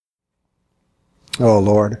Oh,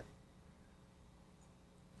 Lord,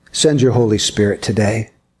 send your Holy Spirit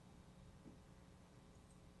today.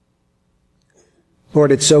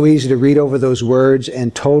 Lord, it's so easy to read over those words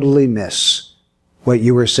and totally miss what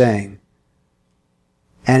you were saying.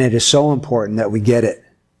 And it is so important that we get it.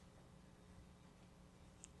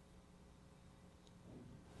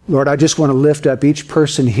 Lord, I just want to lift up each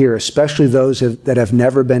person here, especially those that have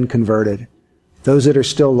never been converted, those that are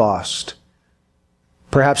still lost.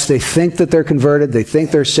 Perhaps they think that they're converted, they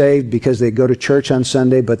think they're saved because they go to church on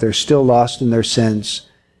Sunday, but they're still lost in their sins,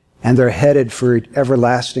 and they're headed for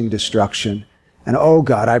everlasting destruction. And oh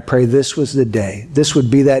God, I pray this was the day, this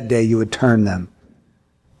would be that day you would turn them,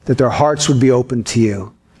 that their hearts would be open to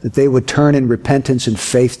you, that they would turn in repentance and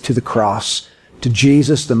faith to the cross, to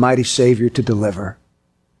Jesus, the mighty Savior, to deliver.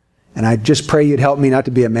 And I just pray you'd help me not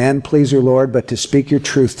to be a man pleaser, Lord, but to speak your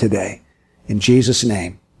truth today. In Jesus'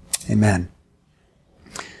 name, amen.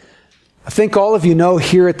 I think all of you know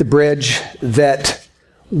here at the Bridge that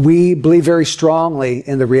we believe very strongly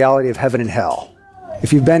in the reality of heaven and hell.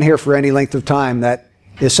 If you've been here for any length of time, that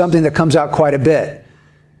is something that comes out quite a bit.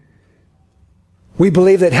 We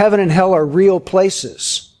believe that heaven and hell are real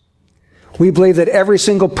places. We believe that every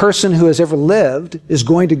single person who has ever lived is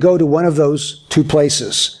going to go to one of those two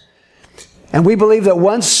places. And we believe that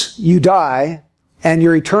once you die and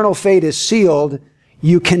your eternal fate is sealed,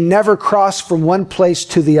 you can never cross from one place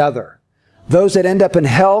to the other. Those that end up in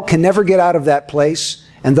hell can never get out of that place,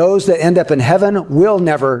 and those that end up in heaven will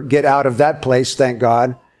never get out of that place, thank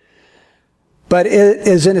God. But it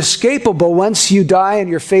is inescapable once you die and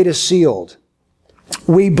your fate is sealed.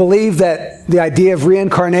 We believe that the idea of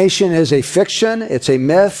reincarnation is a fiction, it's a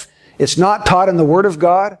myth, it's not taught in the Word of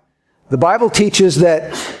God. The Bible teaches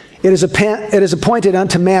that it is appointed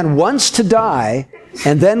unto man once to die,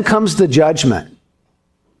 and then comes the judgment.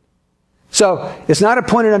 So, it's not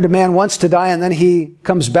appointed unto man once to die, and then he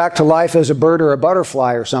comes back to life as a bird or a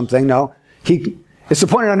butterfly or something. No, it's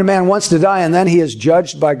appointed unto man once to die, and then he is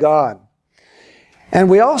judged by God. And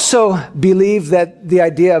we also believe that the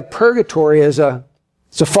idea of purgatory is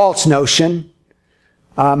it's a false notion.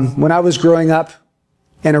 When I was growing up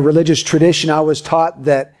in a religious tradition, I was taught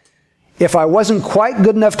that if I wasn't quite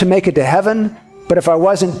good enough to make it to heaven, but if I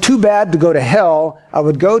wasn't too bad to go to hell, I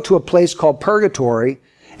would go to a place called purgatory,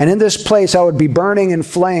 and in this place I would be burning in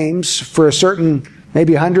flames for a certain,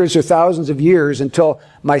 maybe hundreds or thousands of years until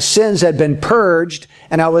my sins had been purged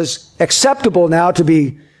and I was acceptable now to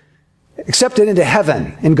be accepted into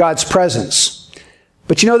heaven in God's presence.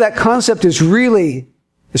 But you know, that concept is really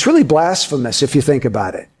blasphemous if you think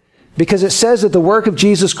about it. Because it says that the work of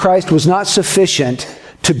Jesus Christ was not sufficient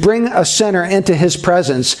to bring a sinner into his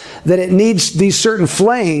presence, that it needs these certain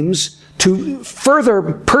flames to further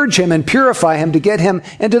purge him and purify him to get him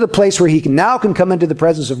into the place where he now can come into the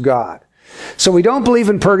presence of God. So we don't believe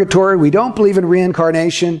in purgatory. We don't believe in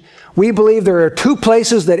reincarnation. We believe there are two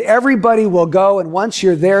places that everybody will go, and once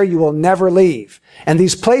you're there, you will never leave. And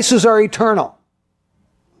these places are eternal.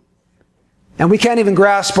 And we can't even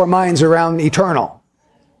grasp our minds around eternal.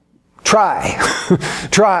 Try.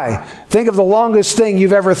 Think of the longest thing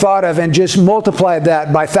you've ever thought of and just multiply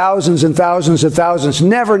that by thousands and thousands and thousands.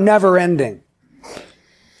 Never ending.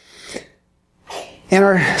 In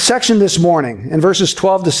our section this morning, in verses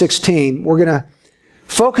 12 to 16, we're going to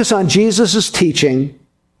focus on Jesus' teaching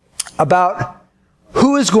about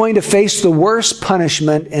who is going to face the worst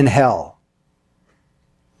punishment in hell.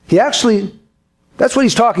 That's what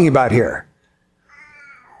he's talking about here.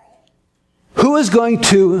 Who is going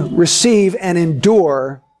to receive and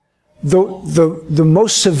endure the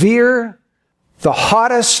most severe, the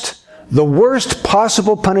hottest, the worst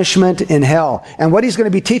possible punishment in hell? And what he's going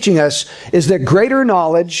to be teaching us is that greater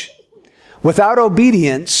knowledge without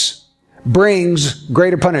obedience brings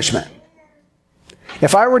greater punishment.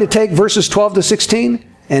 If I were to take verses 12 to 16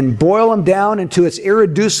 and boil them down into its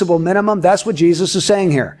irreducible minimum, that's what Jesus is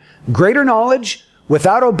saying here. Greater knowledge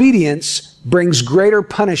without obedience brings greater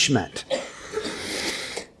punishment.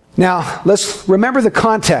 Now, let's remember the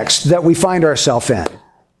context that we find ourselves in.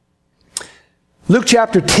 Luke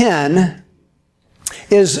chapter 10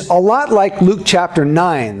 is a lot like Luke chapter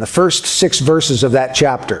 9, the first 6 verses of that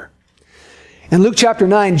chapter. In Luke chapter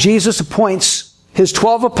 9, Jesus appoints his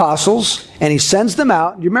 12 apostles, and he sends them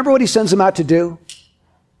out. Do you remember what he sends them out to do?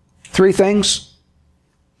 3 things.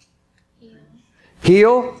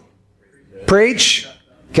 Heal, preach,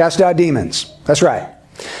 cast out demons. That's right.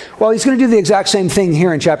 Well, he's going to do the exact same thing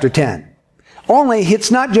here in chapter 10. Only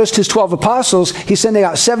it's not just his 12 apostles. He's sending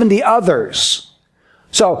out 70 others.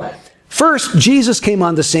 So, first, Jesus came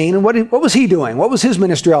on the scene, and what was he doing? What was his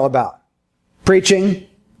ministry all about? Preaching,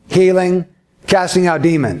 healing, casting out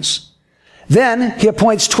demons. Then he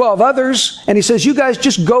appoints 12 others, and he says, you guys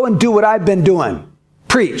just go and do what I've been doing.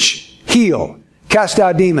 Preach, heal, cast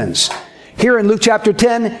out demons. Here in Luke chapter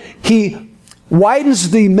 10, he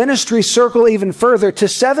widens the ministry circle even further to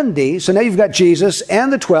 70. So now you've got Jesus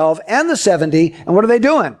and the 12 and the 70. And what are they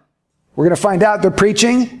doing? We're going to find out they're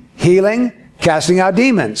preaching, healing, casting out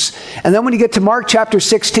demons. And then when you get to Mark chapter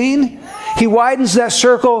 16, he widens that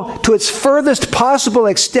circle to its furthest possible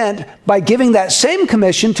extent by giving that same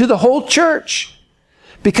commission to the whole church.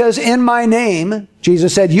 Because in my name,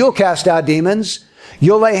 Jesus said, you'll cast out demons.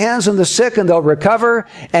 You'll lay hands on the sick and they'll recover,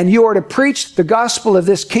 and you are to preach the gospel of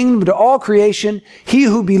this kingdom to all creation. He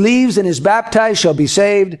who believes and is baptized shall be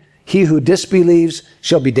saved. He who disbelieves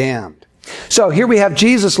shall be damned. So here we have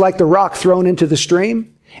Jesus like the rock thrown into the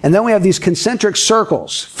stream. And then we have these concentric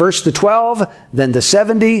circles. First the 12, then the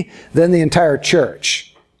 70, then the entire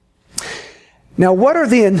church. Now, what are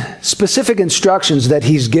the specific instructions that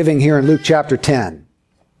he's giving here in Luke chapter 10?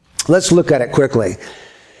 Let's look at it quickly.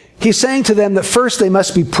 He's saying to them that first they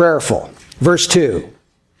must be prayerful. Verse 2,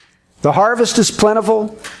 the harvest is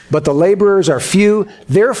plentiful, but the laborers are few.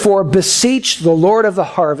 Therefore, beseech the Lord of the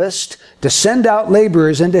harvest to send out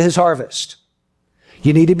laborers into his harvest.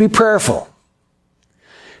 You need to be prayerful.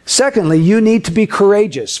 Secondly, you need to be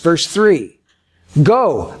courageous. Verse 3,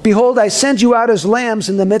 go, behold, I send you out as lambs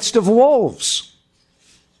in the midst of wolves.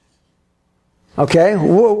 Okay,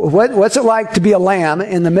 what's it like to be a lamb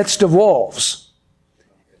in the midst of wolves?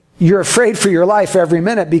 You're afraid for your life every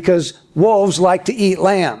minute because wolves like to eat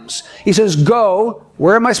lambs. He says, go.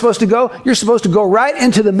 Where am I supposed to go? You're supposed to go right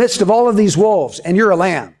into the midst of all of these wolves, and you're a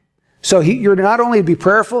lamb. So you're not only to be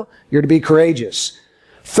prayerful, you're to be courageous.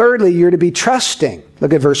 Thirdly, you're to be trusting.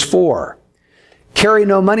 Look at verse 4. Carry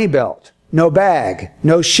no money belt, no bag,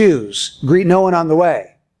 no shoes. Greet no one on the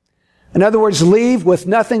way. In other words, leave with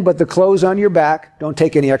nothing but the clothes on your back. Don't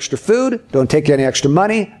take any extra food. Don't take any extra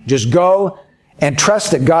money. Just go and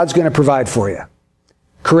trust that God's going to provide for you.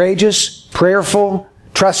 Courageous, prayerful,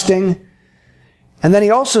 trusting. And then he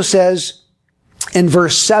also says in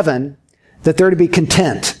verse 7 that they're to be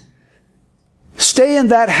content. Stay in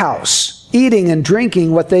that house, eating and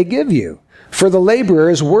drinking what they give you, for the laborer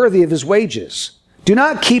is worthy of his wages. Do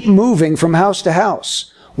not keep moving from house to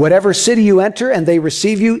house. Whatever city you enter and they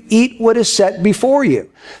receive you, eat what is set before you.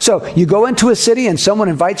 So you go into a city and someone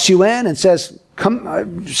invites you in and says,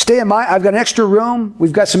 come, stay in I've got an extra room.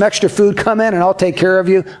 We've got some extra food. Come in and I'll take care of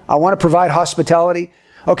you. I want to provide hospitality.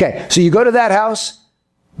 Okay, so you go to that house,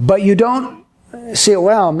 but you don't say,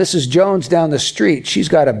 well, Mrs. Jones down the street, she's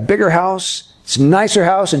got a bigger house. It's a nicer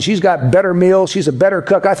house and she's got better meals. She's a better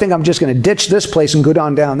cook. I think I'm just going to ditch this place and go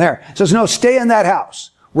down there. He says, no, stay in that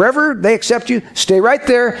house. Wherever they accept you, stay right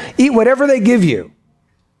there. Eat whatever they give you.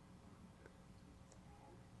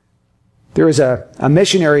 There was a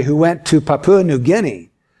missionary who went to Papua New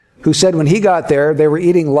Guinea who said when he got there, they were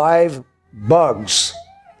eating live bugs.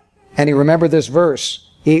 And he remembered this verse,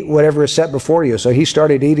 eat whatever is set before you. So he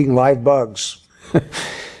started eating live bugs.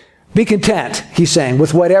 Be content, he's saying,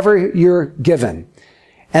 with whatever you're given.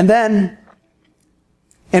 And then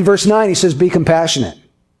in verse 9, he says, be compassionate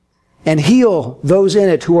and heal those in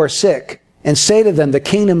it who are sick and say to them, the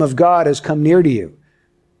kingdom of God has come near to you.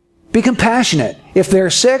 Be compassionate. If they're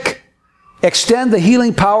sick, extend the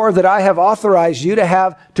healing power that I have authorized you to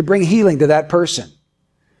have to bring healing to that person.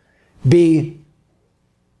 Be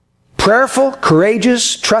prayerful,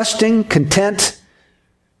 courageous, trusting, content,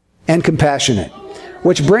 and compassionate.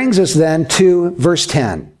 Which brings us then to verse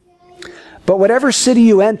 10. But whatever city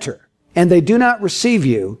you enter, and they do not receive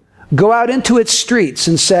you, go out into its streets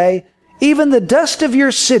and say, even the dust of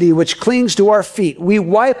your city which clings to our feet, we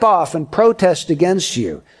wipe off and protest against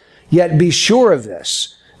you. Yet be sure of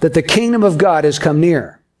this, that the kingdom of God has come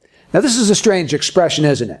near. Now this is a strange expression,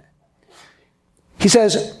 isn't it? He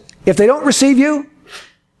says, if they don't receive you,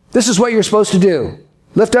 this is what you're supposed to do.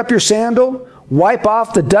 Lift up your sandal, wipe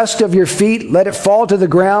off the dust of your feet, let it fall to the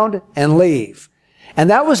ground, and leave. And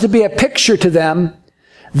that was to be a picture to them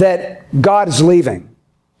that God is leaving.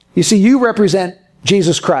 You see, you represent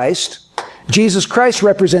Jesus Christ. Jesus Christ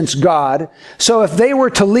represents God. So if they were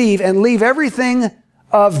to leave and leave everything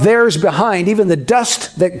of theirs behind, even the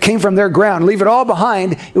dust that came from their ground, leave it all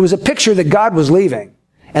behind, it was a picture that God was leaving,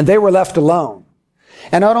 and they were left alone.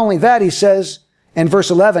 And not only that, he says in verse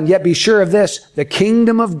 11, yet be sure of this, the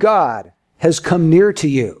kingdom of God has come near to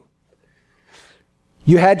you.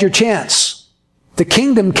 You had your chance. The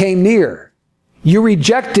kingdom came near. You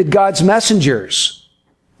rejected God's messengers.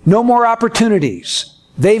 No more opportunities.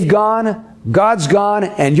 They've gone, God's gone,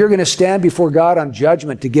 and you're going to stand before God on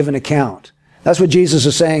judgment to give an account. That's what Jesus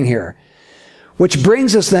is saying here. Which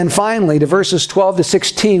brings us then finally to verses 12 to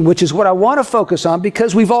 16, which is what I want to focus on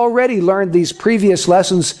because we've already learned these previous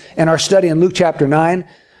lessons in our study in Luke chapter 9.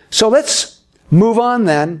 So let's move on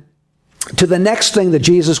then to the next thing that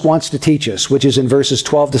Jesus wants to teach us, which is in verses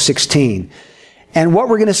 12 to 16. And what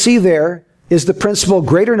we're going to see there is the principle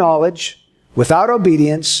greater knowledge without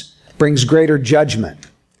obedience brings greater judgment.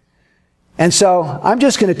 And so I'm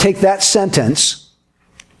just going to take that sentence,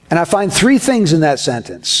 and I find three things in that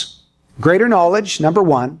sentence. Greater knowledge, number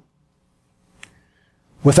one.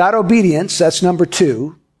 Without obedience, that's number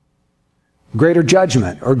two. Greater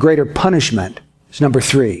judgment or greater punishment is number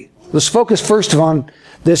three. Let's focus first on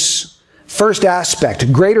this first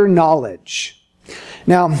aspect, greater knowledge.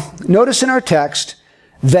 Now, notice in our text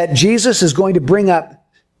that Jesus is going to bring up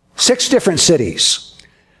 6 different cities.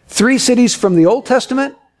 3 cities from the Old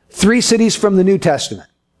Testament, 3 cities from the New Testament.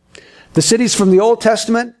 The cities from the Old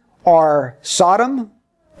Testament are Sodom,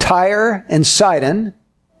 Tyre, and Sidon.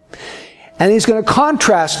 And he's going to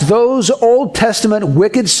contrast those Old Testament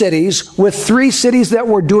wicked cities with 3 cities that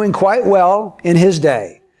were doing quite well in his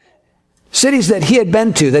day. Cities that he had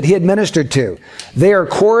been to, that he had ministered to. They are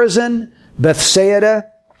Chorazin,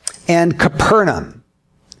 Bethsaida, and Capernaum.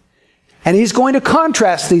 And he's going to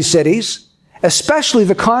contrast these cities, especially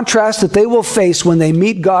the contrast that they will face when they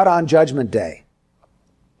meet God on Judgment Day.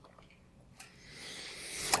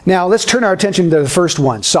 Now, let's turn our attention to the first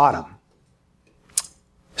one, Sodom.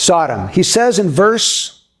 Sodom. He says in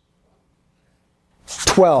verse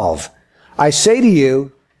 12, I say to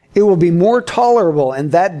you, it will be more tolerable in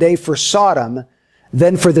that day for Sodom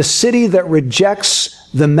than for the city that rejects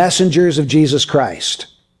the messengers of Jesus Christ.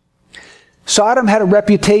 Sodom had a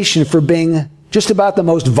reputation for being just about the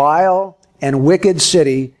most vile and wicked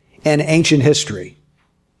city in ancient history.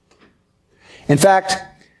 In fact,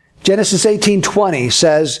 Genesis 18:20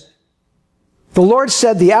 says, the Lord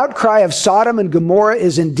said, the outcry of Sodom and Gomorrah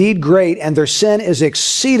is indeed great, and their sin is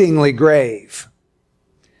exceedingly grave.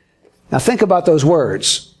 Now think about those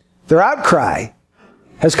words. Their outcry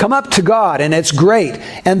has come up to God, and it's great.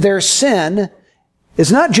 And their sin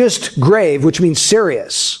is not just grave, which means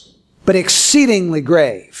serious, but exceedingly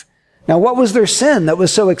grave. Now, what was their sin that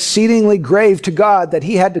was so exceedingly grave to God that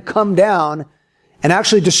he had to come down and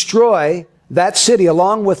actually destroy that city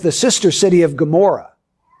along with the sister city of Gomorrah?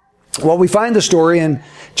 Well, we find the story in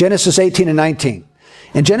Genesis 18 and 19.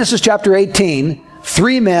 In Genesis chapter 18,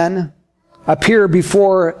 3 men appear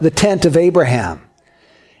before the tent of Abraham.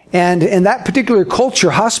 And in that particular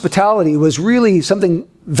culture, hospitality was really something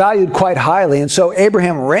valued quite highly. And so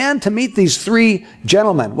Abraham ran to meet these 3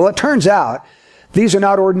 gentlemen. Well, it turns out these are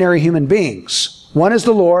not ordinary human beings. One is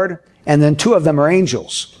the Lord, and then 2 of them are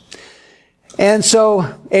angels. And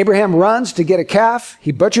so Abraham runs to get a calf.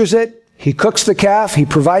 He butchers it. He cooks the calf. He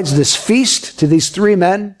provides this feast to these 3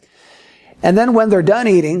 men. And then when they're done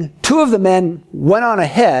eating, 2 of the men went on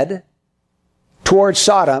ahead towards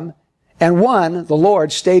Sodom, and one, the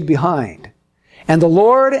Lord, stayed behind. And the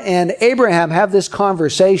Lord and Abraham have this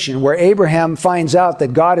conversation where Abraham finds out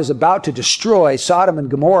that God is about to destroy Sodom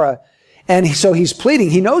and Gomorrah. And so he's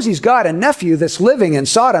pleading. He knows he's got a nephew that's living in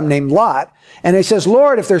Sodom named Lot. And he says,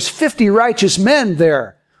 Lord, if there's 50 righteous men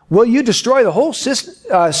there, will you destroy the whole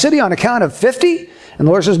city on account of 50? And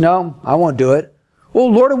the Lord says, no, I won't do it.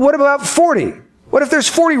 Well, Lord, what about 40? What if there's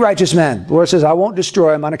 40 righteous men? The Lord says, I won't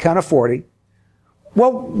destroy them on account of 40.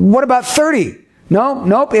 Well, what about 30?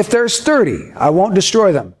 Nope. If there's 30, I won't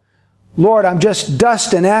destroy them. Lord, I'm just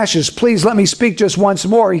dust and ashes. Please let me speak just once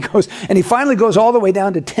more. He goes, and he finally goes all the way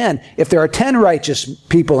down to 10. If there are 10 righteous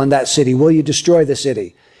people in that city, will you destroy the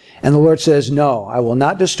city? And the Lord says, no, I will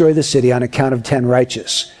not destroy the city on account of 10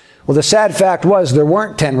 righteous. Well, the sad fact was there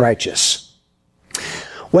weren't 10 righteous.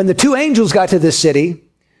 When the 2 angels got to this city,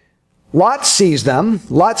 Lot sees them.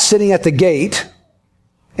 Lot's sitting at the gate.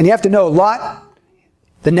 And you have to know, Lot,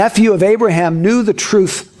 the nephew of Abraham, knew the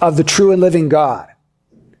truth of the true and living God.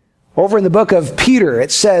 Over in the book of Peter,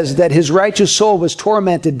 it says that his righteous soul was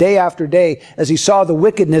tormented day after day as he saw the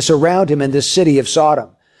wickedness around him in this city of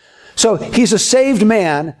Sodom. So he's a saved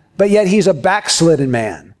man, but yet he's a backslidden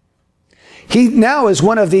man. He now is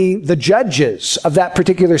one of the judges of that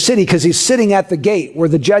particular city because he's sitting at the gate where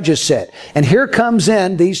the judges sit. And here comes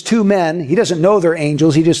in these 2 men. He doesn't know they're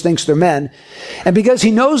angels. He just thinks they're men. And because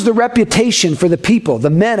he knows the reputation for the people, the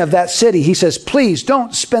men of that city, he says, please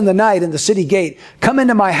don't spend the night in the city gate. Come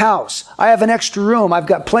into my house. I have an extra room. I've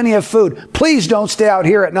got plenty of food. Please don't stay out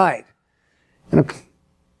here at night. And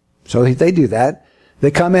so they do that.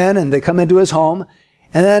 They come in and they come into his home.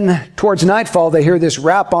 And then towards nightfall, they hear this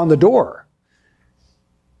rap on the door.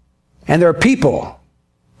 And there are people,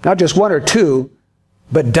 not just 1 or 2,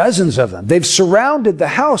 but dozens of them. They've surrounded the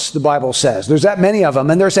house, the Bible says. There's that many of them.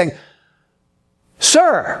 And they're saying,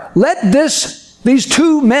 "Sir, let these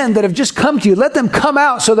two men that have just come to you, let them come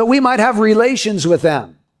out so that we might have relations with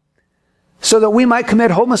them, so that we might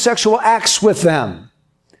commit homosexual acts with them."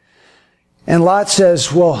 And Lot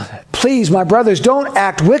says, "Well, please, my brothers, don't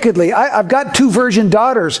act wickedly. I've got 2 virgin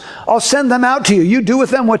daughters. I'll send them out to you. You do with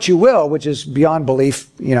them what you will," which is beyond belief,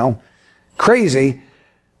 crazy.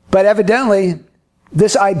 But evidently,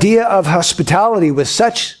 this idea of hospitality was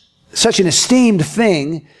such an esteemed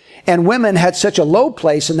thing, and women had such a low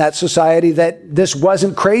place in that society that this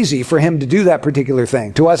wasn't crazy for him to do that particular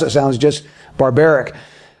thing. To us, it sounds just barbaric.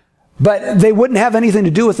 But they wouldn't have anything to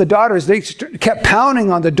do with the daughters. They kept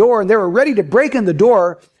pounding on the door, and they were ready to break in the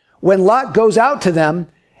door when Lot goes out to them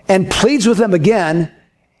and pleads with them again.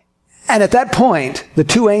 And at that point, the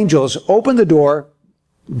 2 angels open the door,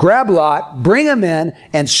 grab Lot, bring him in,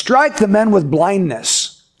 and strike the men with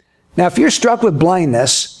blindness. Now, if you're struck with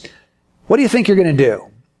blindness, what do you think you're going to do?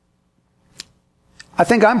 I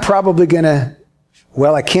think I'm probably going to,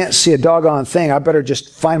 I can't see a doggone thing. I better just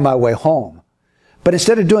find my way home. But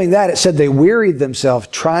instead of doing that, it said they wearied themselves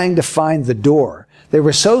trying to find the door. They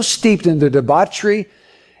were so steeped in their debauchery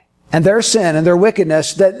and their sin and their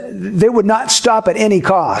wickedness that they would not stop at any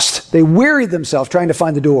cost. They wearied themselves trying to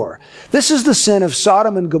find the door. This is the sin of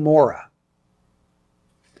Sodom and Gomorrah.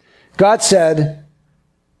 God said,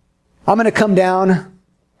 "I'm going to come down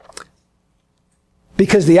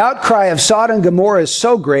because the outcry of Sodom and Gomorrah is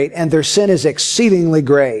so great and their sin is exceedingly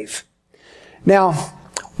grave." Now,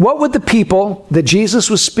 what would the people that Jesus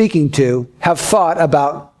was speaking to have thought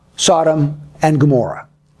about Sodom and Gomorrah?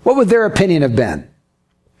 What would their opinion have been?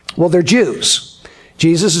 Well, they're Jews.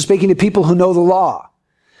 Jesus is speaking to people who know the law.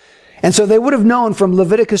 And so they would have known from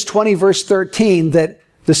Leviticus 20, verse 13, that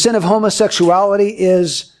the sin of homosexuality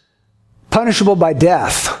is punishable by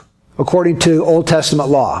death, according to Old Testament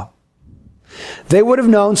law. They would have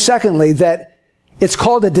known, secondly, that it's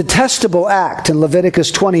called a detestable act in Leviticus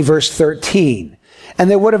 20, verse 13. And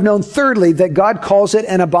they would have known, thirdly, that God calls it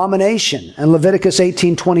an abomination in Leviticus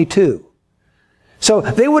 18:22. So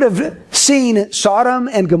they would have seen Sodom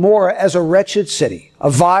and Gomorrah as a wretched city, a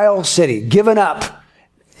vile city, given up,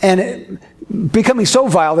 and becoming so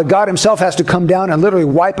vile that God himself has to come down and literally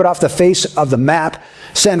wipe it off the face of the map,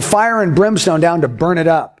 send fire and brimstone down to burn it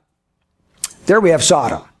up. There we have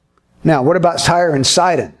Sodom. Now, what about Tyre and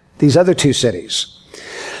Sidon, these other 2 cities?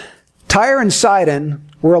 Tyre and Sidon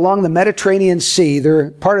were along the Mediterranean Sea.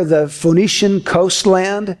 They're part of the Phoenician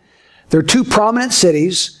coastland. They're 2 prominent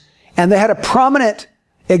cities, and they had a prominent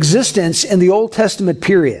existence in the Old Testament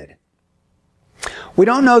period. We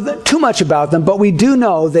don't know too much about them, but we do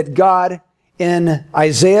know that God, in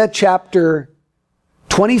Isaiah chapter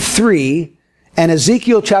 23 and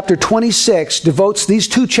Ezekiel chapter 26, devotes these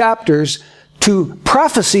 2 chapters to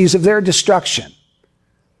prophecies of their destruction.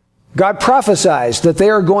 God prophesies that they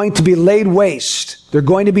are going to be laid waste. They're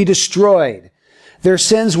going to be destroyed. Their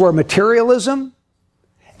sins were materialism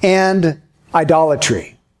and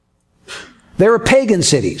idolatry. They were pagan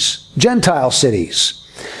cities, Gentile cities.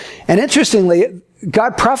 And interestingly,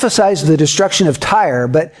 God prophesies the destruction of Tyre,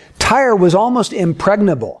 but Tyre was almost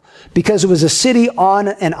impregnable because it was a city on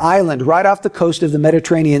an island right off the coast of the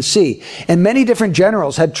Mediterranean Sea. And many different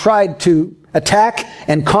generals had tried to attack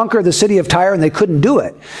and conquer the city of Tyre, and they couldn't do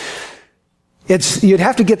it. You'd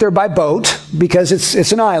have to get there by boat because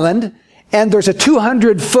it's an island, and there's a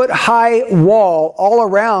 200-foot high wall all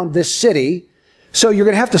around this city. So you're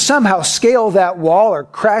going to have to somehow scale that wall or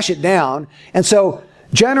crash it down. And so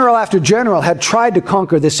general after general had tried to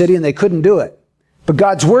conquer the city, and they couldn't do it. But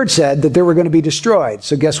God's word said that they were going to be destroyed.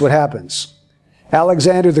 So guess what happens?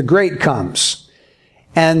 Alexander the Great comes,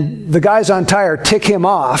 and the guys on Tyre tick him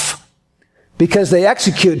off because they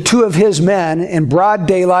execute 2 of his men in broad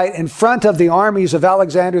daylight in front of the armies of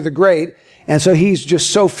Alexander the Great. And so he's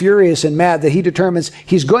just so furious and mad that he determines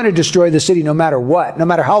he's going to destroy the city no matter what, no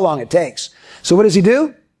matter how long it takes. So what does he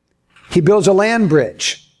do? He builds a land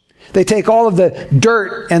bridge. They take all of the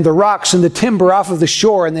dirt and the rocks and the timber off of the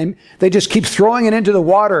shore, and they just keep throwing it into the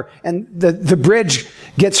water, and the bridge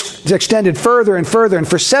gets extended further and further. And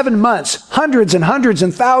for 7 months, hundreds and hundreds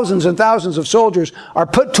and thousands of soldiers are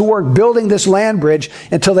put to work building this land bridge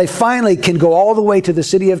until they finally can go all the way to the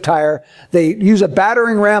city of Tyre. They use a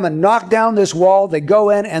battering ram and knock down this wall. They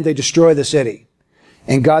go in and they destroy the city.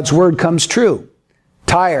 And God's word comes true.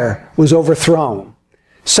 Tyre was overthrown.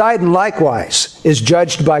 Sidon likewise is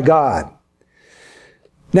judged by God.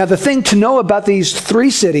 Now, the thing to know about these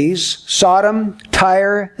 3 cities, Sodom,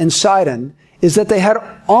 Tyre, and Sidon, is that they had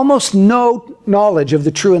almost no knowledge of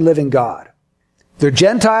the true and living God. They're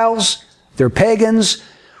Gentiles. They're pagans.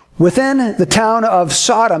 Within the town of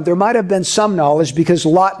Sodom, there might have been some knowledge because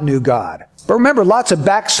Lot knew God. But remember, Lot's a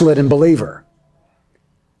backslidden believer.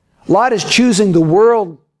 Lot is choosing the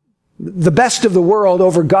world, the best of the world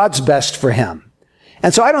over God's best for him.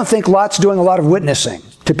 And so I don't think Lot's doing a lot of witnessing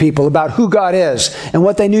to people about who God is and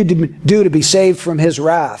what they need to do to be saved from his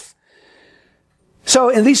wrath. So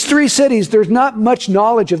in these three cities, there's not much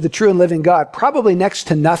knowledge of the true and living God, probably next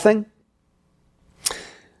to nothing.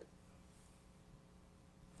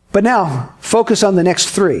 But now, focus on the next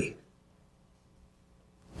three.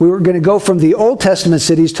 We were going to go from the Old Testament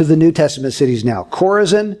cities to the New Testament cities now.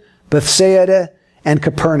 Chorazin, Bethsaida, and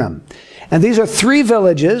Capernaum. And these are three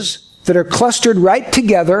villages that are clustered right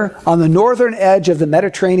together on the northern edge of the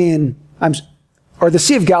Mediterranean, or the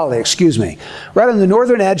Sea of Galilee, right on the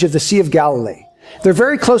northern edge of the Sea of Galilee. They're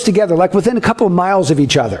very close together, like within a couple of miles of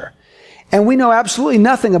each other. And we know absolutely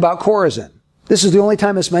nothing about Chorazin. This is the only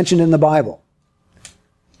time it's mentioned in the Bible.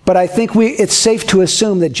 But I think it's safe to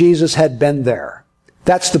assume that Jesus had been there.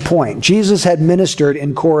 That's the point. Jesus had ministered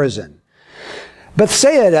in Chorazin.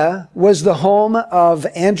 Bethsaida was the home of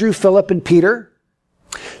Andrew, Philip, and Peter.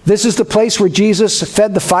 This is the place where Jesus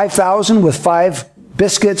fed the 5,000 with 5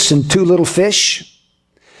 biscuits and 2 little fish.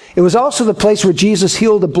 It was also the place where Jesus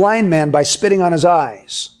healed a blind man by spitting on his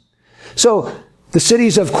eyes. So the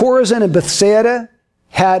cities of Chorazin and Bethsaida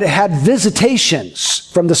had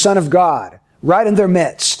visitations from the Son of God right in their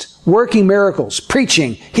midst, working miracles,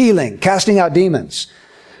 preaching, healing, casting out demons.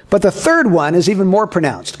 But the third one is even more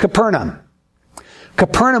pronounced, Capernaum.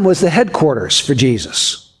 Capernaum was the headquarters for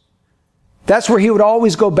Jesus. That's where he would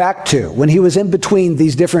always go back to when he was in between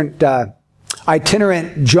these different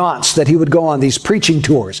itinerant jaunts that he would go on, these preaching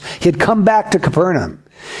tours. He'd come back to Capernaum.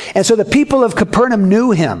 And so the people of Capernaum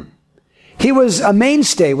knew him. He was a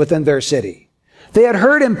mainstay within their city. They had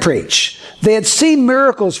heard him preach. They had seen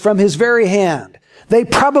miracles from his very hand. They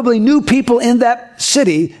probably knew people in that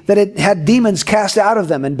city that had had demons cast out of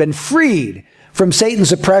them and been freed from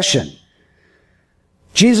Satan's oppression.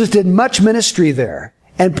 Jesus did much ministry there.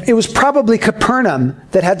 And it was probably Capernaum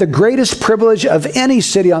that had the greatest privilege of any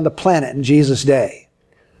city on the planet in Jesus' day.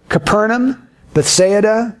 Capernaum,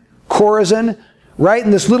 Bethsaida, Chorazin, right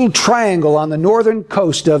in this little triangle on the northern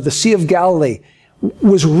coast of the Sea of Galilee,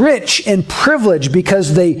 was rich in privilege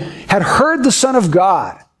because they had heard the Son of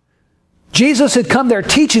God. Jesus had come there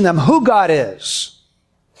teaching them who God is,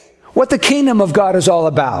 what the kingdom of God is all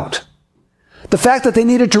about, the fact that they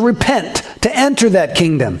needed to repent to enter that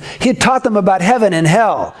kingdom. He had taught them about heaven and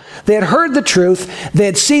hell. They had heard the truth. They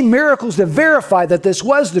had seen miracles to verify that this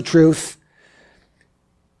was the truth,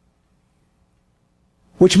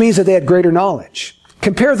 which means that they had greater knowledge.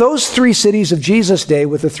 Compare those 3 cities of Jesus' day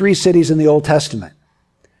with the 3 cities in the Old Testament.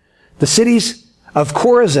 The cities of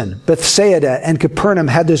Chorazin, Bethsaida, and Capernaum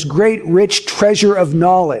had this great, rich treasure of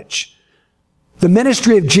knowledge, the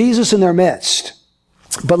ministry of Jesus in their midst.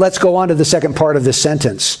 But let's go on to the second part of this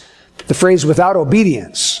sentence, the phrase without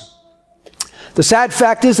obedience. The sad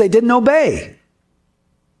fact is they didn't obey.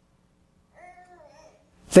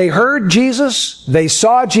 They heard Jesus, they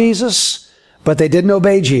saw Jesus, but they didn't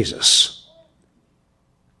obey Jesus.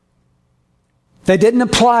 They didn't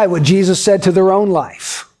apply what Jesus said to their own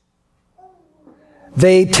life.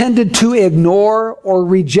 They tended to ignore or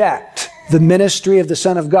reject the ministry of the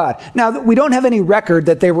Son of God. Now, we don't have any record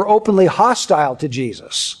that they were openly hostile to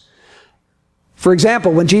Jesus. For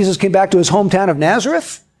example, when Jesus came back to his hometown of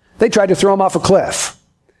Nazareth, they tried to throw him off a cliff.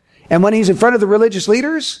 And when he's in front of the religious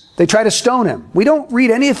leaders, they try to stone him. We don't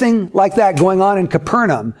read anything like that going on in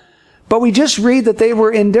Capernaum, but we just read that they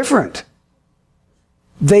were indifferent.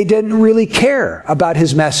 They didn't really care about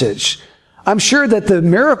his message. I'm sure that the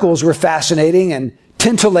miracles were fascinating and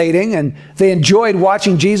titillating, and they enjoyed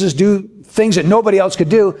watching Jesus do things that nobody else could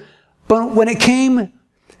do. But when it came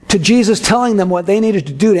to Jesus telling them what they needed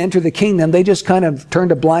to do to enter the kingdom, they just kind of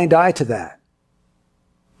turned a blind eye to that.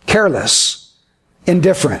 Careless,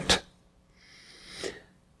 indifferent.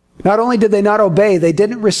 Not only did they not obey, they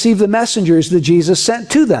didn't receive the messengers that Jesus sent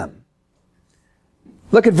to them.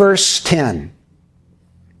 Look at verse 10.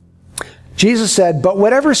 Jesus said, "But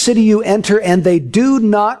whatever city you enter and they do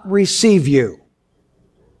not receive you,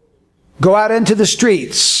 go out into the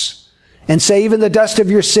streets and say, even the dust of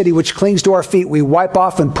your city, which clings to our feet, we wipe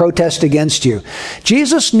off and protest against you."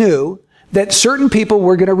 Jesus knew that certain people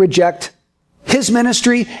were going to reject his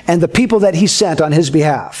ministry and the people that he sent on his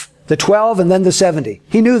behalf. The 12 and then the 70.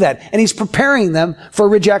 He knew that. And he's preparing them for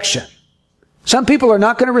rejection. Some people are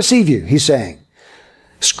not going to receive you, he's saying.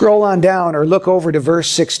 Scroll on down or look over to verse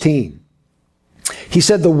 16. He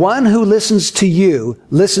said, "The one who listens to you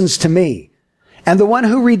listens to me. And the one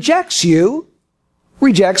who rejects you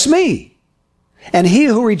rejects me And he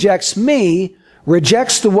who rejects me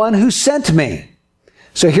rejects the one who sent me.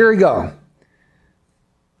 So here we go.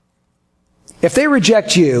 If they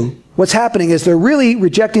reject you, what's happening is they're really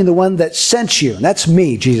rejecting the one that sent you. And that's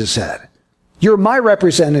me, Jesus said. You're my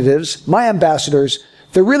representatives, my ambassadors.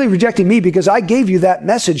 They're really rejecting me because I gave you that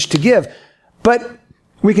message to give. But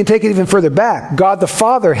we can take it even further back. God the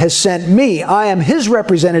Father has sent me. I am his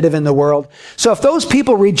representative in the world. So if those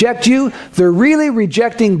people reject you, they're really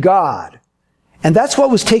rejecting God. And that's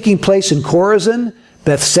what was taking place in Chorazin,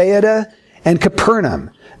 Bethsaida, and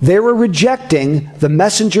Capernaum. They were rejecting the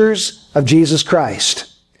messengers of Jesus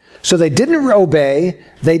Christ. So they didn't obey,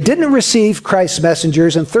 they didn't receive Christ's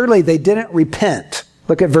messengers, and thirdly, they didn't repent.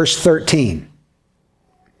 Look at verse 13.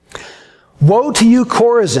 Woe to you,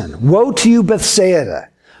 Chorazin! Woe to you, Bethsaida!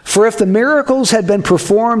 For if the miracles had been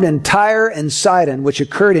performed in Tyre and Sidon, which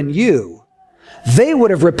occurred in you, they would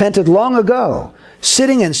have repented long ago,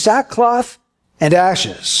 sitting in sackcloth and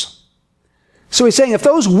ashes. So he's saying if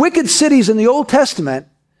those wicked cities in the Old Testament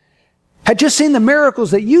had just seen the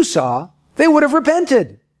miracles that you saw, they would have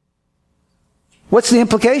repented. What's the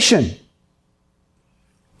implication?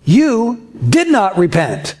 You did not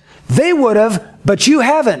repent. They would have, but you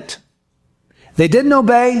haven't. They didn't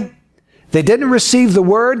obey. They didn't receive the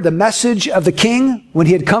word, the message of the king when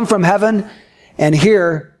he had come from heaven. And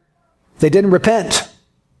here, they didn't repent.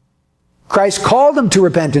 Christ called them to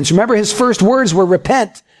repentance. Remember, his first words were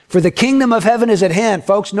repent, for the kingdom of heaven is at hand.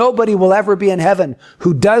 Folks, nobody will ever be in heaven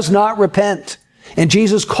who does not repent. And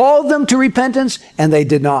Jesus called them to repentance, and they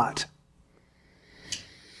did not.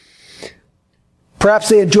 Perhaps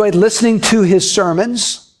they enjoyed listening to his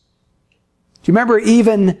sermons. Do you remember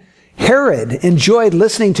even Herod enjoyed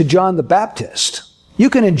listening to John the Baptist? You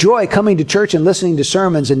can enjoy coming to church and listening to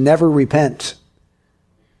sermons and never repent.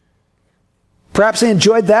 Perhaps they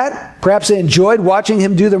enjoyed that. Perhaps they enjoyed watching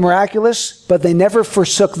him do the miraculous, but they never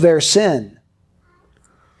forsook their sin.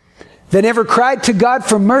 They never cried to God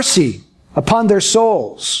for mercy upon their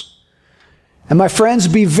souls. And my friends,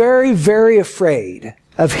 be very, very afraid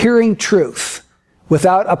of hearing truth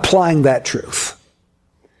without applying that truth.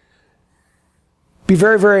 Be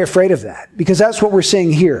very, very afraid of that, because that's what we're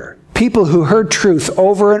seeing here. People who heard truth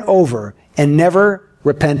over and over and never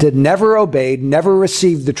repented, never obeyed, never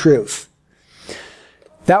received the truth.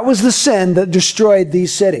 That was the sin that destroyed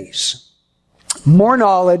these cities. More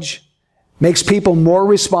knowledge makes people more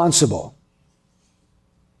responsible.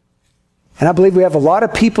 And I believe we have a lot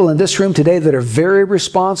of people in this room today that are very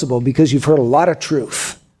responsible because you've heard a lot of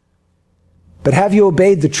truth. But have you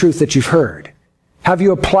obeyed the truth that you've heard? Have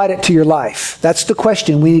you applied it to your life? That's the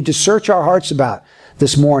question we need to search our hearts about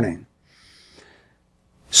this morning.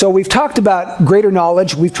 So we've talked about greater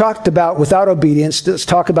knowledge. We've talked about without obedience. Let's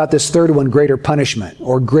talk about this third one, greater punishment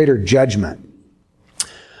or greater judgment.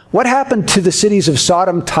 What happened to the cities of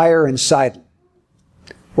Sodom, Tyre, and Sidon?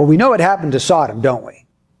 Well, we know what happened to Sodom, don't we?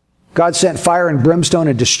 God sent fire and brimstone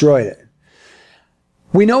and destroyed it.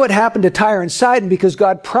 We know what happened to Tyre and Sidon because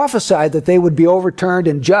God prophesied that they would be overturned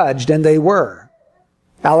and judged, and they were.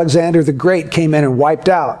 Alexander the Great came in and wiped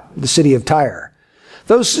out the city of Tyre.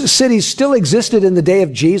 Those cities still existed in the day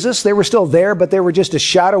of Jesus. They were still there, but they were just a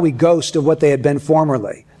shadowy ghost of what they had been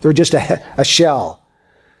formerly. They were just a shell.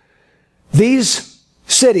 These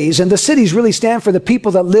cities, and the cities really stand for the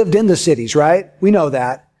people that lived in the cities, right? We know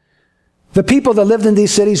that. The people that lived in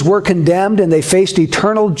these cities were condemned and they faced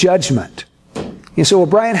eternal judgment. You say, well,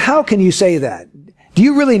 Brian, how can you say that? Do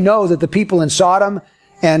you really know that the people in Sodom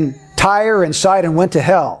and Tyre and Sidon went to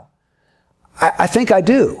hell? I think I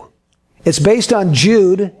do. It's based on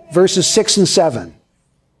Jude verses 6 and 7.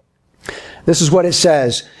 This is what it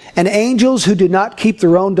says. And angels who did not keep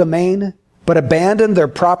their own domain, but abandoned their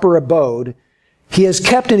proper abode, he has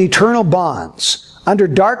kept in eternal bonds, under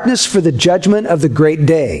darkness for the judgment of the great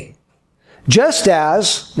day. Just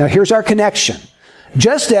as, now here's our connection,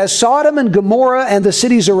 just as Sodom and Gomorrah and the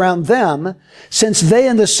cities around them, since they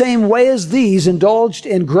in the same way as these indulged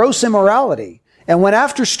in gross immorality, and went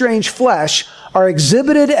after strange flesh, are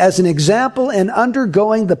exhibited as an example in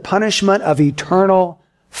undergoing the punishment of eternal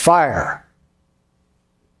fire.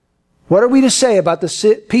 What are we to say about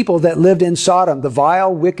the people that lived in Sodom, the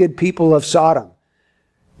vile, wicked people of Sodom?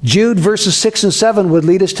 Jude verses 6 and 7 would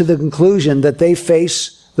lead us to the conclusion that they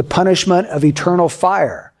face the punishment of eternal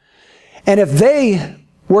fire. And if they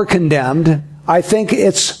were condemned, I think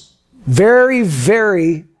it's very,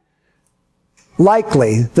 very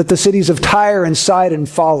likely that the cities of Tyre and Sidon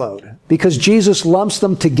followed, because Jesus lumps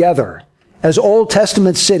them together as Old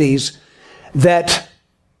Testament cities that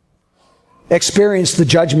experienced the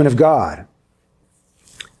judgment of God.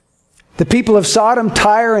 The people of Sodom,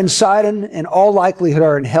 Tyre, and Sidon, in all likelihood,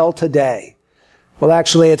 are in hell today. Well,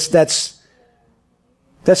 actually, that's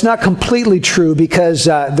not completely true because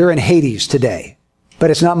they're in Hades today. But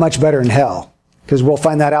it's not much better in hell, because we'll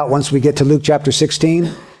find that out once we get to Luke chapter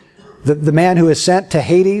 16. The man who is sent to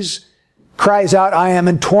Hades cries out, I am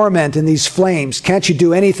in torment in these flames. Can't you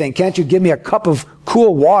do anything? Can't you give me a cup of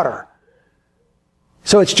cool water?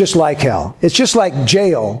 So it's just like hell. It's just like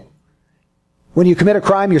jail. When you commit a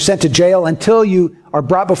crime, you're sent to jail until you are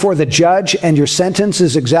brought before the judge and your sentence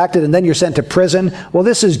is exacted, and then you're sent to prison. Well,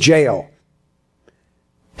 this is jail.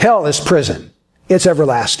 Hell is prison. It's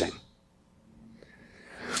everlasting.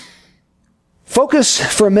 Focus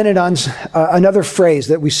for a minute on another phrase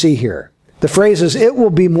that we see here. The phrase is, it will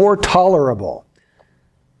be more tolerable.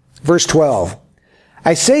 Verse 12.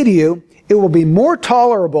 I say to you, it will be more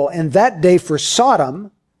tolerable in that day for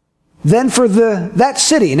Sodom than for that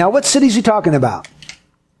city. Now, what city is he talking about?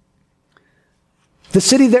 The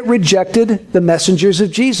city that rejected the messengers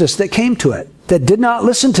of Jesus that came to it, that did not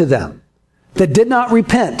listen to them, that did not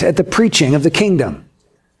repent at the preaching of the kingdom.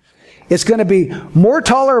 It's going to be more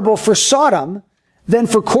tolerable for Sodom than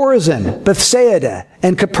for Chorazin, Bethsaida,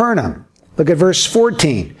 and Capernaum. Look at verse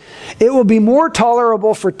 14. It will be more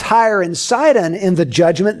tolerable for Tyre and Sidon in the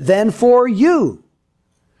judgment than for you.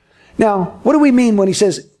 Now, what do we mean when he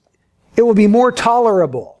says it will be more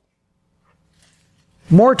tolerable?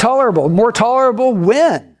 More tolerable. More tolerable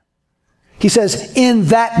when? He says, in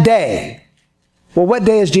that day. Well, what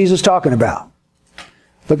day is Jesus talking about?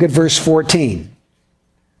 Look at verse 14.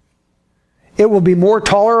 It will be more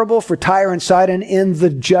tolerable for Tyre and Sidon in the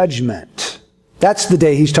judgment. That's the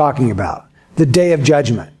day he's talking about. The day of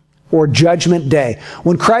judgment, or judgment day.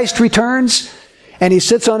 When Christ returns and he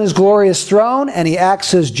sits on his glorious throne and he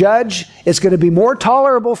acts as judge, it's going to be more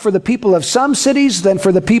tolerable for the people of some cities than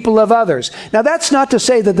for the people of others. Now, that's not to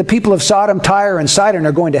say that the people of Sodom, Tyre, and Sidon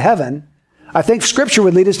are going to heaven. I think Scripture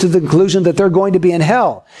would lead us to the conclusion that they're going to be in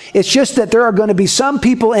hell. It's just that there are going to be some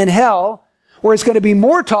people in hell where it's going to be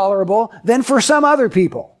more tolerable than for some other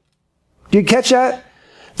people. Do you catch that?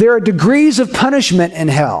 There are degrees of punishment in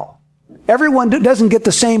hell. Everyone doesn't get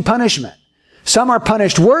the same punishment. Some are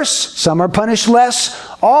punished worse, some are punished less.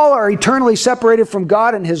 All are eternally separated from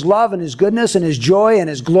God and His love and His goodness and His joy and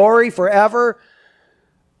His glory forever.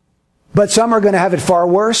 But some are going to have it far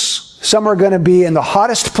worse. Some are going to be in the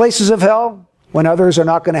hottest places of hell when others are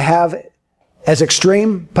not going to have as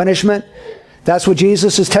extreme punishment. That's what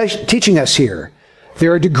Jesus is teaching us here.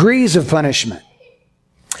 There are degrees of punishment.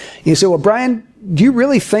 You say, well, Brian, do you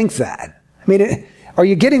really think that? I mean, are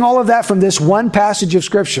you getting all of that from this one passage of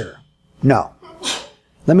Scripture? No.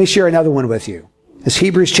 Let me share another one with you. It's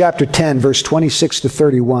Hebrews chapter 10, verse 26 to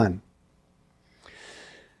 31.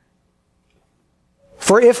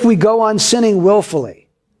 For if we go on sinning willfully,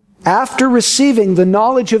 after receiving the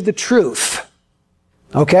knowledge of the truth,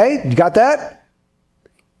 okay, you got that?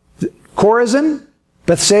 Chorazin,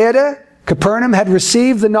 Bethsaida, Capernaum had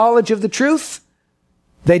received the knowledge of the truth.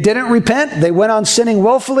 They didn't repent. They went on sinning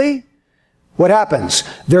willfully. What happens?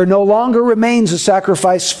 There no longer remains a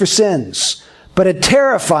sacrifice for sins, but a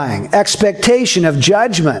terrifying expectation of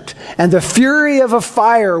judgment and the fury of a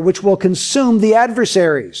fire which will consume the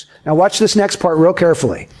adversaries. Now watch this next part real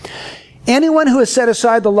carefully. Anyone who has set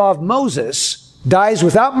aside the law of Moses dies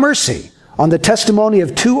without mercy on the testimony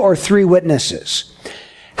of 2 or 3 witnesses.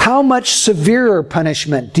 How much severer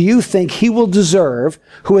punishment do you think he will deserve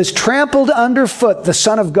who has trampled underfoot the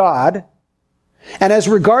Son of God and has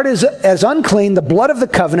regarded as unclean the blood of the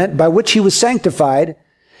covenant by which he was sanctified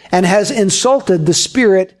and has insulted the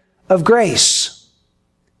Spirit of grace?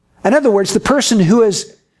 In other words, the person who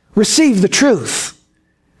has received the truth,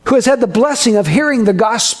 who has had the blessing of hearing the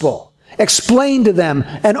gospel explained to them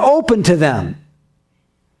and opened to them.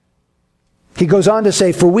 He goes on to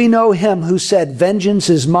say, for we know him who said, vengeance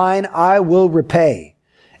is mine, I will repay.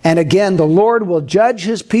 And again, the Lord will judge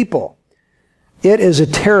his people. It is a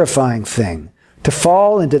terrifying thing to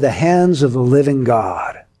fall into the hands of the living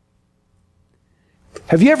God.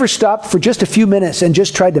 Have you ever stopped for just a few minutes and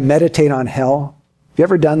just tried to meditate on hell? Have you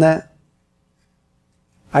ever done that?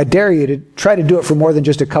 I dare you to try to do it for more than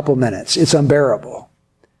just a couple minutes. It's unbearable.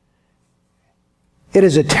 It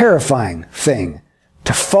is a terrifying thing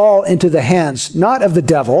to fall into the hands, not of the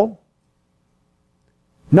devil,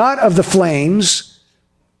 not of the flames,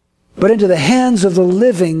 but into the hands of the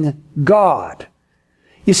living God.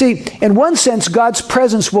 You see, in one sense, God's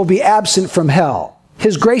presence will be absent from hell.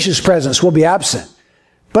 His gracious presence will be absent.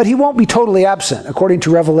 But he won't be totally absent, according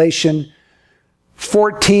to Revelation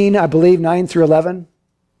 14, I believe, 9 through 11.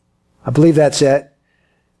 I believe that's it.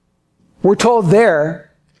 We're told there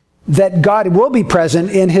that God will be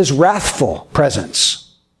present in his wrathful presence.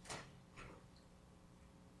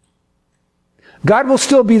 God will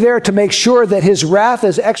still be there to make sure that his wrath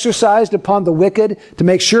is exercised upon the wicked, to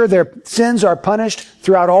make sure their sins are punished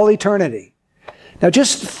throughout all eternity. Now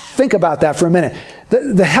just think about that for a minute.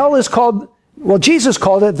 The hell is called, well, Jesus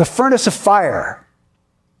called it the furnace of fire.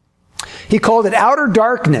 He called it outer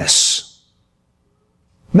darkness.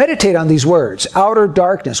 Meditate on these words, outer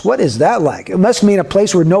darkness. What is that like? It must mean a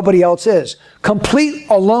place where nobody else is. Complete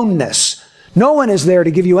aloneness. No one is there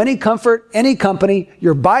to give you any comfort, any company.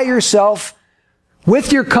 You're by yourself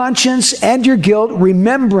with your conscience and your guilt,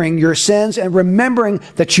 remembering your sins and remembering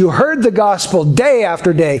that you heard the gospel day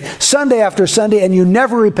after day, Sunday after Sunday, and you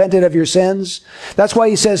never repented of your sins. That's why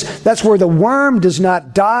he says that's where the worm does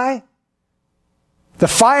not die. The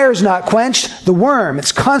fire is not quenched. The worm,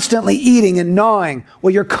 it's constantly eating and gnawing.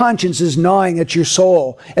 Well, your conscience is gnawing at your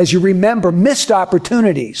soul as you remember missed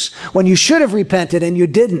opportunities when you should have repented and you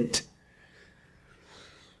didn't.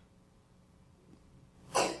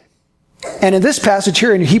 And in this passage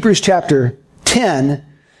here in Hebrews chapter 10,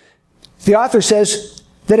 the author says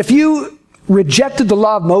that if you rejected the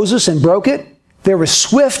law of Moses and broke it, there was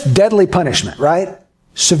swift, deadly punishment, right?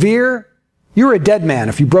 Severe. You were a dead man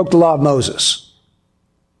if you broke the law of Moses.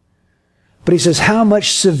 But he says, how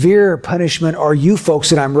much severe punishment are you folks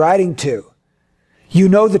that I'm writing to? You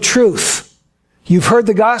know the truth. You've heard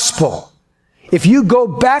the gospel. If you go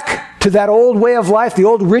back to that old way of life, the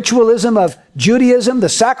old ritualism of Judaism, the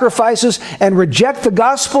sacrifices, and reject the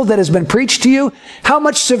gospel that has been preached to you, how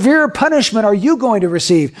much severe punishment are you going to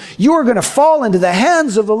receive? You are going to fall into the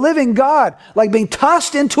hands of the living God, like being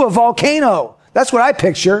tossed into a volcano. That's what I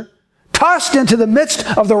picture. Tossed into the midst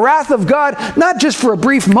of the wrath of God, not just for a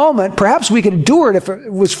brief moment. Perhaps we could endure it if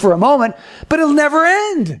it was for a moment, but it'll never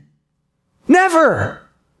end. Never.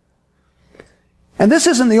 And this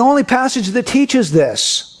isn't the only passage that teaches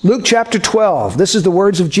this. Luke chapter 12. This is the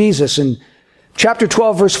words of Jesus in chapter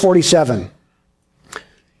 12, verse 47.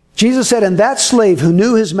 Jesus said, and that slave who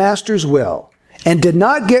knew his master's will and did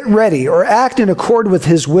not get ready or act in accord with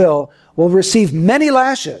his will receive many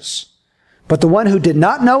lashes. But the one who did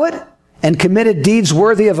not know it and committed deeds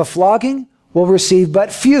worthy of a flogging will receive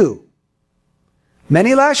but few.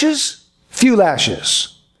 Many lashes, few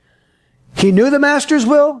lashes. He knew the master's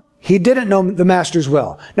will. He didn't know the master's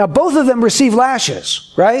will. Now, both of them receive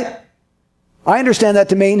lashes, right? I understand that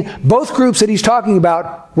to mean both groups that he's talking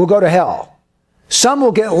about will go to hell. Some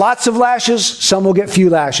will get lots of lashes, some will get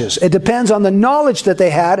few lashes. It depends on the knowledge that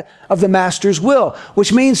they had of the master's will,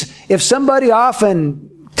 which means if somebody off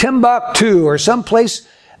in Timbuktu or someplace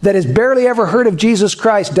that has barely ever heard of Jesus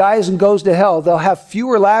Christ dies and goes to hell, they'll have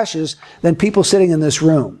fewer lashes than people sitting in this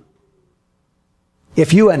room.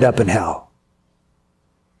 If you end up in hell.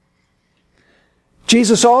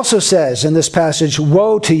 Jesus also says in this passage,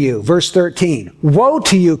 woe to you, verse 13. Woe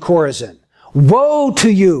to you, Chorazin. Woe to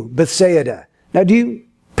you, Bethsaida. Now, do you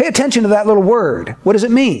pay attention to that little word? What does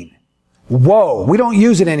it mean? Woe. We don't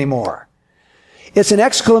use it anymore. It's an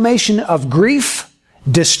exclamation of grief,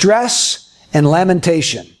 distress, and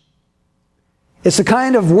lamentation. It's the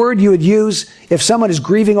kind of word you would use if someone is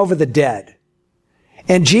grieving over the dead.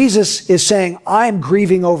 And Jesus is saying, I'm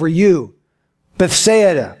grieving over you,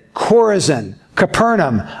 Bethsaida, Chorazin,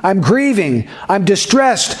 Capernaum. I'm grieving. I'm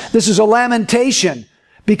distressed. This is a lamentation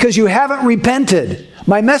because you haven't repented.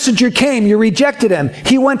 My messenger came. You rejected him.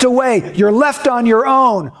 He went away. You're left on your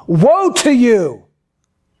own. Woe to you!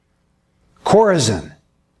 Chorazin,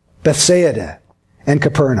 Bethsaida, and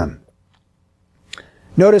Capernaum.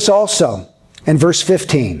 Notice also in verse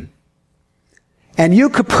 15, and you,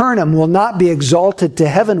 Capernaum, will not be exalted to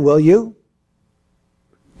heaven, will you?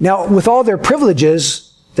 Now, with all their privileges,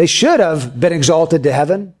 they should have been exalted to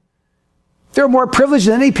heaven. They're more privileged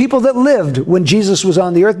than any people that lived when Jesus was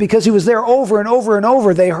on the earth because he was there over and over and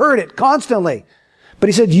over. They heard it constantly. But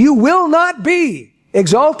he said, you will not be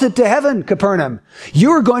exalted to heaven, Capernaum.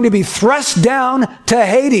 You are going to be thrust down to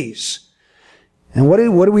Hades. And what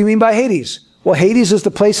do we mean by Hades? Well, Hades is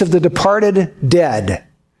the place of the departed dead.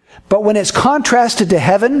 But when it's contrasted to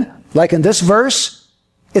heaven, like in this verse,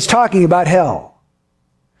 it's talking about hell.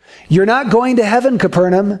 You're not going to heaven,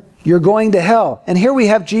 Capernaum. You're going to hell. And here we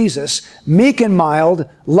have Jesus, meek and mild,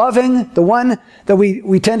 loving, the one that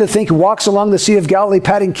we tend to think walks along the Sea of Galilee,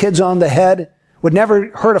 patting kids on the head, would never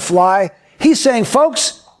hurt a fly. He's saying,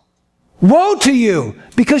 folks, woe to you,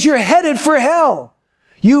 because you're headed for hell.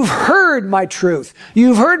 You've heard my truth.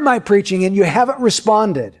 You've heard my preaching, and you haven't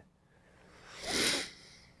responded.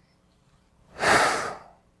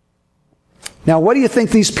 Now, what do you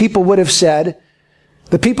think these people would have said?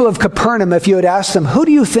 The people of Capernaum, if you had asked them, who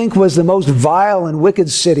do you think was the most vile and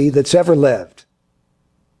wicked city that's ever lived?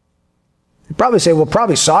 They'd probably say, well,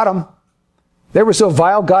 probably Sodom. They were so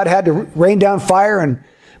vile, God had to rain down fire and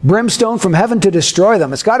brimstone from heaven to destroy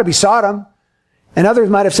them. It's got to be Sodom. And others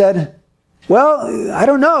might have said, well, I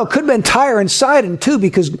don't know. It could have been Tyre and Sidon too,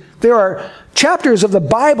 because there are chapters of the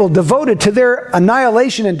Bible devoted to their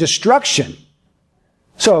annihilation and destruction.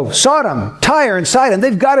 So Sodom, Tyre, and Sidon,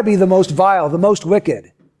 they've got to be the most vile, the most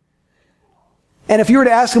wicked. And if you were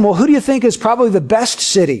to ask them, well, who do you think is probably the best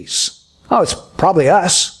cities? Oh, it's probably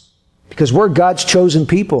us, because we're God's chosen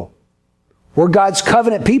people. We're God's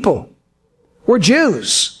covenant people. We're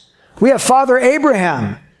Jews. We have Father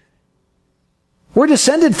Abraham. We're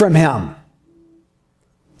descended from him.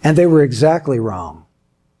 And they were exactly wrong.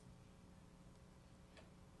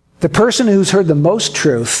 The person who's heard the most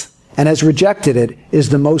truth and has rejected it is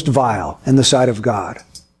the most vile in the sight of God,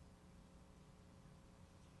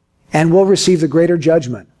 and will receive the greater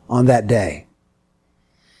judgment on that day.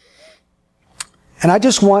 And I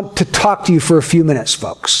just want to talk to you for a few minutes,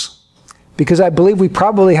 folks, because I believe we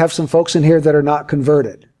probably have some folks in here that are not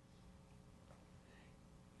converted.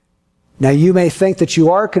 Now, you may think that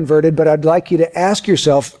you are converted, but I'd like you to ask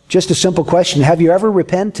yourself just a simple question. Have you ever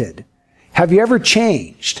repented? Have you ever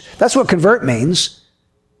changed? That's what convert means.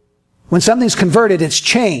 When something's converted, it's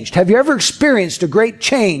changed. Have you ever experienced a great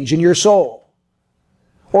change in your soul?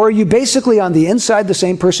 Or are you basically on the inside the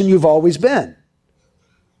same person you've always been?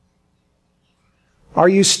 Are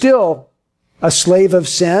you still a slave of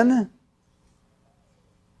sin?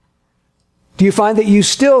 Do you find that you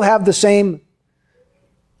still have the same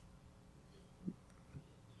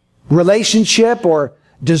relationship or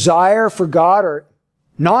desire for God, or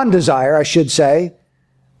non-desire, I should say?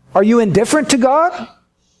 Are you indifferent to God?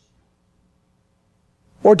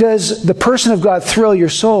 Or does the person of God thrill your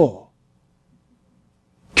soul?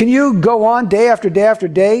 Can you go on day after day after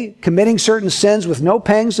day committing certain sins with no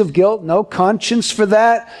pangs of guilt, no conscience for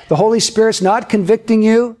that? The Holy Spirit's not convicting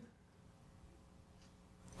you?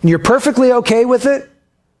 And you're perfectly okay with it?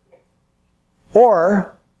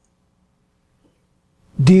 Or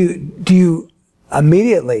do you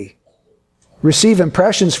immediately receive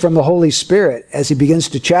impressions from the Holy Spirit as He begins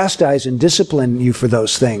to chastise and discipline you for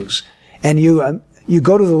those things? And you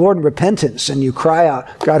go to the Lord in repentance and you cry out,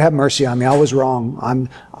 God, have mercy on me. I was wrong.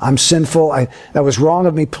 I'm sinful. That was wrong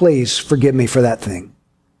of me. Please forgive me for that thing.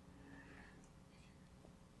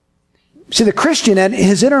 See, the Christian and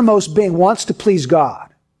his innermost being wants to please God.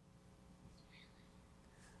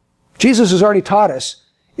 Jesus has already taught us,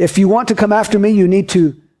 if you want to come after me, you need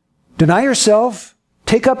to deny yourself,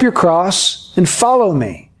 take up your cross, and follow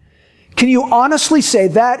me. Can you honestly say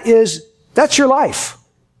that's your life?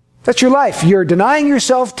 That's your life. You're denying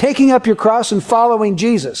yourself, taking up your cross, and following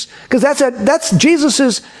Jesus. Because that's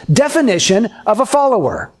Jesus' definition of a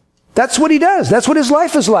follower. That's what he does. That's what his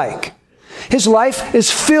life is like. His life is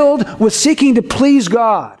filled with seeking to please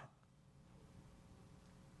God.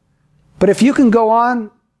 But if you can go on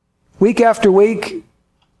week after week,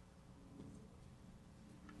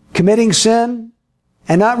 committing sin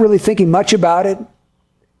and not really thinking much about it,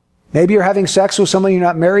 maybe you're having sex with someone you're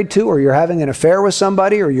not married to, or you're having an affair with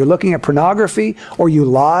somebody, or you're looking at pornography, or you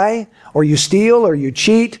lie, or you steal, or you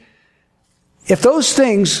cheat. If those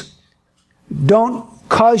things don't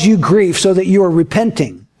cause you grief so that you are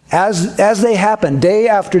repenting as they happen day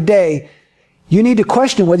after day, you need to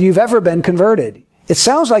question whether you've ever been converted. It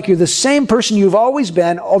sounds like you're the same person you've always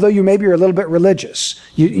been, although you're a little bit religious.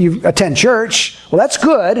 You attend church. Well, that's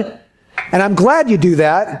good, and I'm glad you do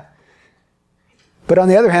that. But on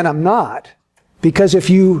the other hand, I'm not. Because if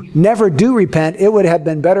you never do repent, it would have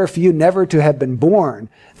been better for you never to have been born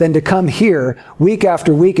than to come here week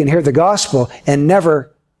after week and hear the gospel and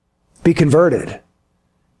never be converted.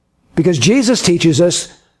 Because Jesus teaches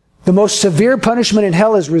us the most severe punishment in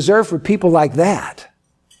hell is reserved for people like that.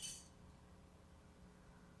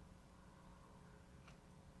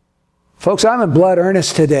 Folks, I'm in blood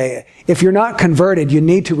earnest today. If you're not converted, you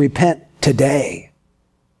need to repent today.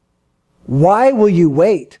 Why will you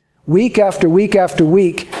wait week after week after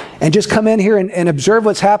week and just come in here and observe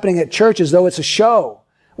what's happening at church as though it's a show?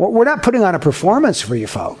 We're not putting on a performance for you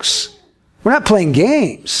folks. We're not playing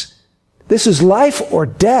games. This is life or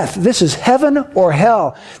death. This is heaven or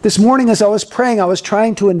hell. This morning as I was praying, I was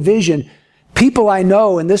trying to envision people I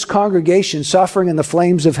know in this congregation suffering in the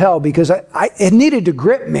flames of hell, because it needed to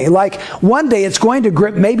grip me. Like one day it's going to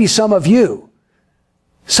grip maybe some of you.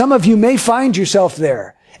 Some of you may find yourself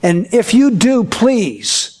there. And if you do,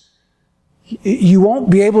 please, you won't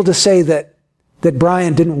be able to say that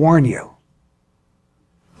Brian didn't warn you.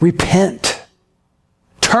 Repent.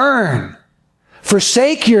 Turn.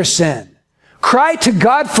 Forsake your sin. Cry to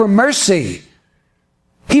God for mercy.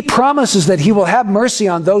 He promises that He will have mercy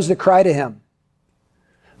on those that cry to Him.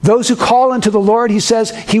 Those who call unto the Lord, he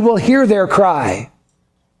says, he will hear their cry.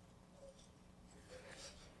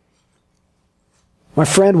 My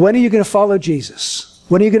friend, when are you going to follow Jesus?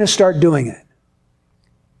 When are you going to start doing it?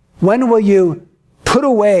 When will you put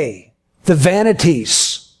away the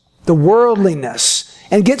vanities, the worldliness,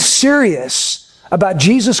 and get serious about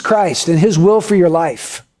Jesus Christ and his will for your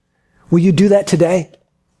life? Will you do that today?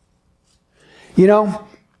 You know,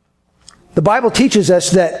 the Bible teaches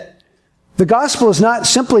us that the gospel is not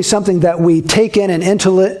simply something that we take in and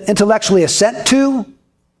intellectually assent to.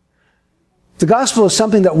 The gospel is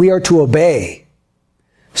something that we are to obey.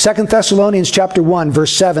 2 Thessalonians chapter 1,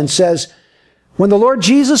 verse 7 says, when the Lord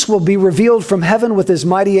Jesus will be revealed from heaven with his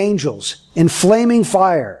mighty angels in flaming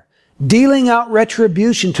fire, dealing out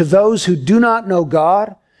retribution to those who do not know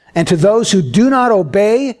God and to those who do not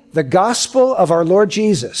obey the gospel of our Lord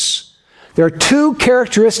Jesus. There are two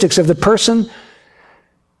characteristics of the person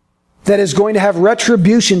that is going to have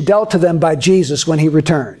retribution dealt to them by Jesus when he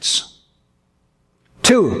returns.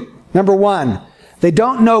 Two. Number one, they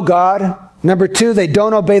don't know God. Number two, they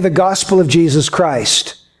don't obey the gospel of Jesus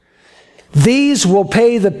Christ. These will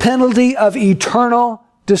pay the penalty of eternal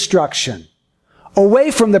destruction, away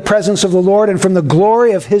from the presence of the Lord and from the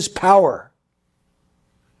glory of his power.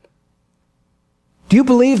 Do you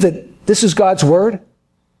believe that this is God's word?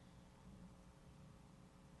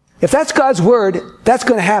 If that's God's word, that's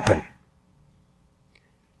going to happen.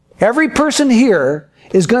 Every person here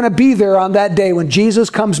is going to be there on that day when Jesus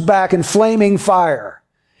comes back in flaming fire.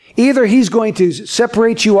 Either he's going to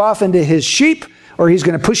separate you off into his sheep, or he's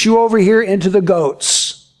going to push you over here into the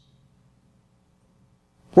goats.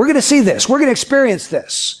 We're going to see this. We're going to experience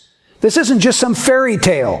this. This isn't just some fairy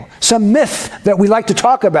tale, some myth that we like to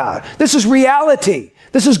talk about. This is reality.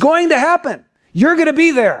 This is going to happen. You're going to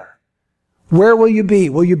be there. Where will you be?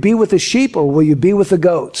 Will you be with the sheep or will you be with the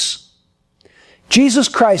goats? Jesus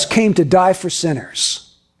Christ came to die for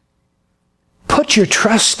sinners. Put your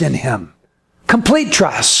trust in him. Complete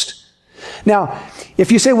trust. Now,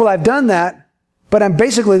 if you say, well, I've done that, but I'm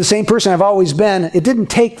basically the same person I've always been, it didn't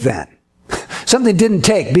take then. Something didn't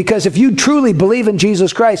take, because if you truly believe in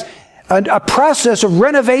Jesus Christ, a process of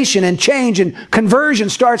renovation and change and conversion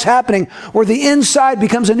starts happening where the inside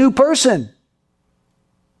becomes a new person.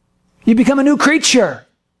 You become a new creature.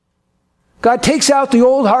 God takes out the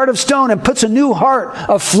old heart of stone and puts a new heart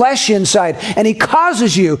of flesh inside, and he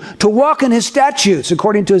causes you to walk in his statutes,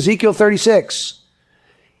 according to Ezekiel 36.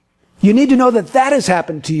 You need to know that that has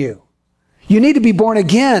happened to you. You need to be born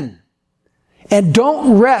again. And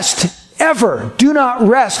don't rest ever. Do not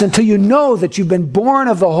rest until you know that you've been born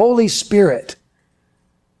of the Holy Spirit.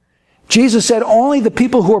 Jesus said only the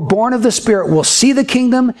people who are born of the Spirit will see the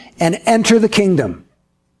kingdom and enter the kingdom.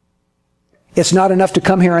 It's not enough to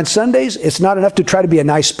come here on Sundays. It's not enough to try to be a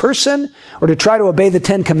nice person or to try to obey the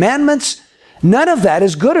 10 Commandments. None of that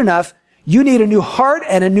is good enough. You need a new heart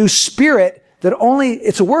and a new spirit that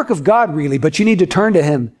it's a work of God really, but you need to turn to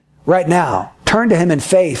him right now. Turn to him in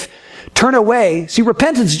faith. Turn away. See,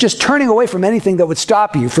 repentance is just turning away from anything that would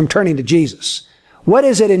stop you from turning to Jesus. What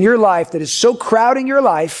is it in your life that is so crowding your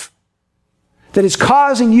life that is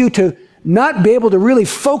causing you to not be able to really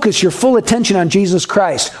focus your full attention on Jesus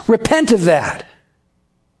Christ? Repent of that.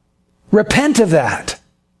 Repent of that.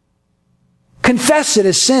 Confess it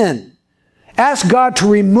as sin. Ask God to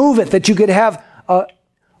remove it, that you could have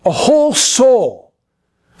a whole soul,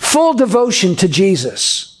 full devotion to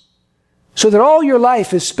Jesus, so that all your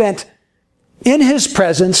life is spent in his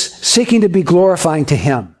presence, seeking to be glorifying to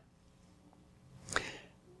him.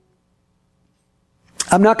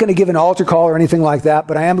 I'm not going to give an altar call or anything like that,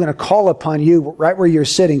 but I am going to call upon you right where you're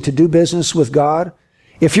sitting to do business with God.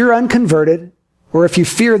 If you're unconverted, or if you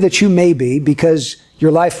fear that you may be, because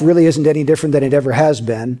your life really isn't any different than it ever has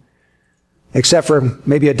been, except for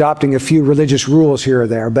maybe adopting a few religious rules here or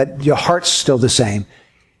there, but your heart's still the same.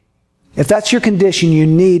 If that's your condition, you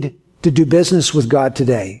need to do business with God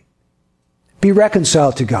today. Be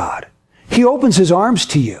reconciled to God. He opens his arms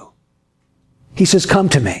to you. He says, come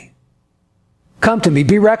to me. Come to me.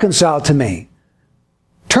 Be reconciled to me.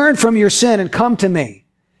 Turn from your sin and come to me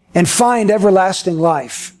and find everlasting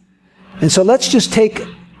life. And so let's just take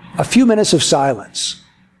a few minutes of silence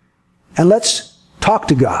and let's talk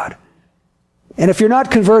to God. And if you're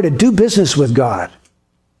not converted, do business with God.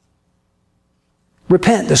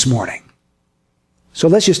 Repent this morning. So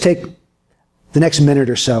let's just take the next minute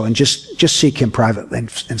or so and just seek him privately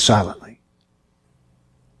and silently.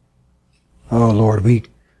 Oh Lord, we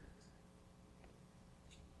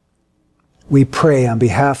pray on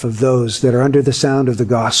behalf of those that are under the sound of the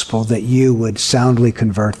gospel that you would soundly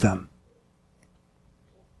convert them.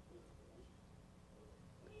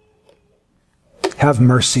 have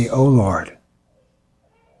mercy, O Lord.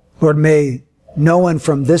 Lord, may no one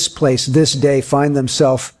from this place this day find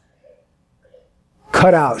themselves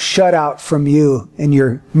cut out, shut out from you in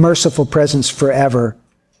your merciful presence forever,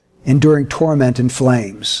 enduring torment and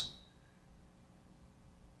flames.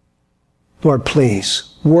 Lord,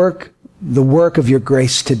 please work the work of your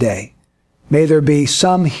grace today. May there be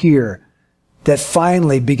some here that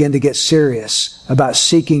finally begin to get serious about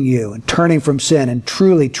seeking you and turning from sin and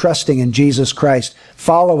truly trusting in Jesus Christ,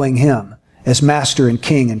 following him as Master and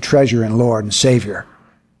King and Treasure and Lord and Savior.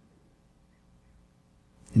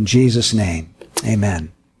 In Jesus' name,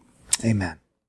 amen. Amen.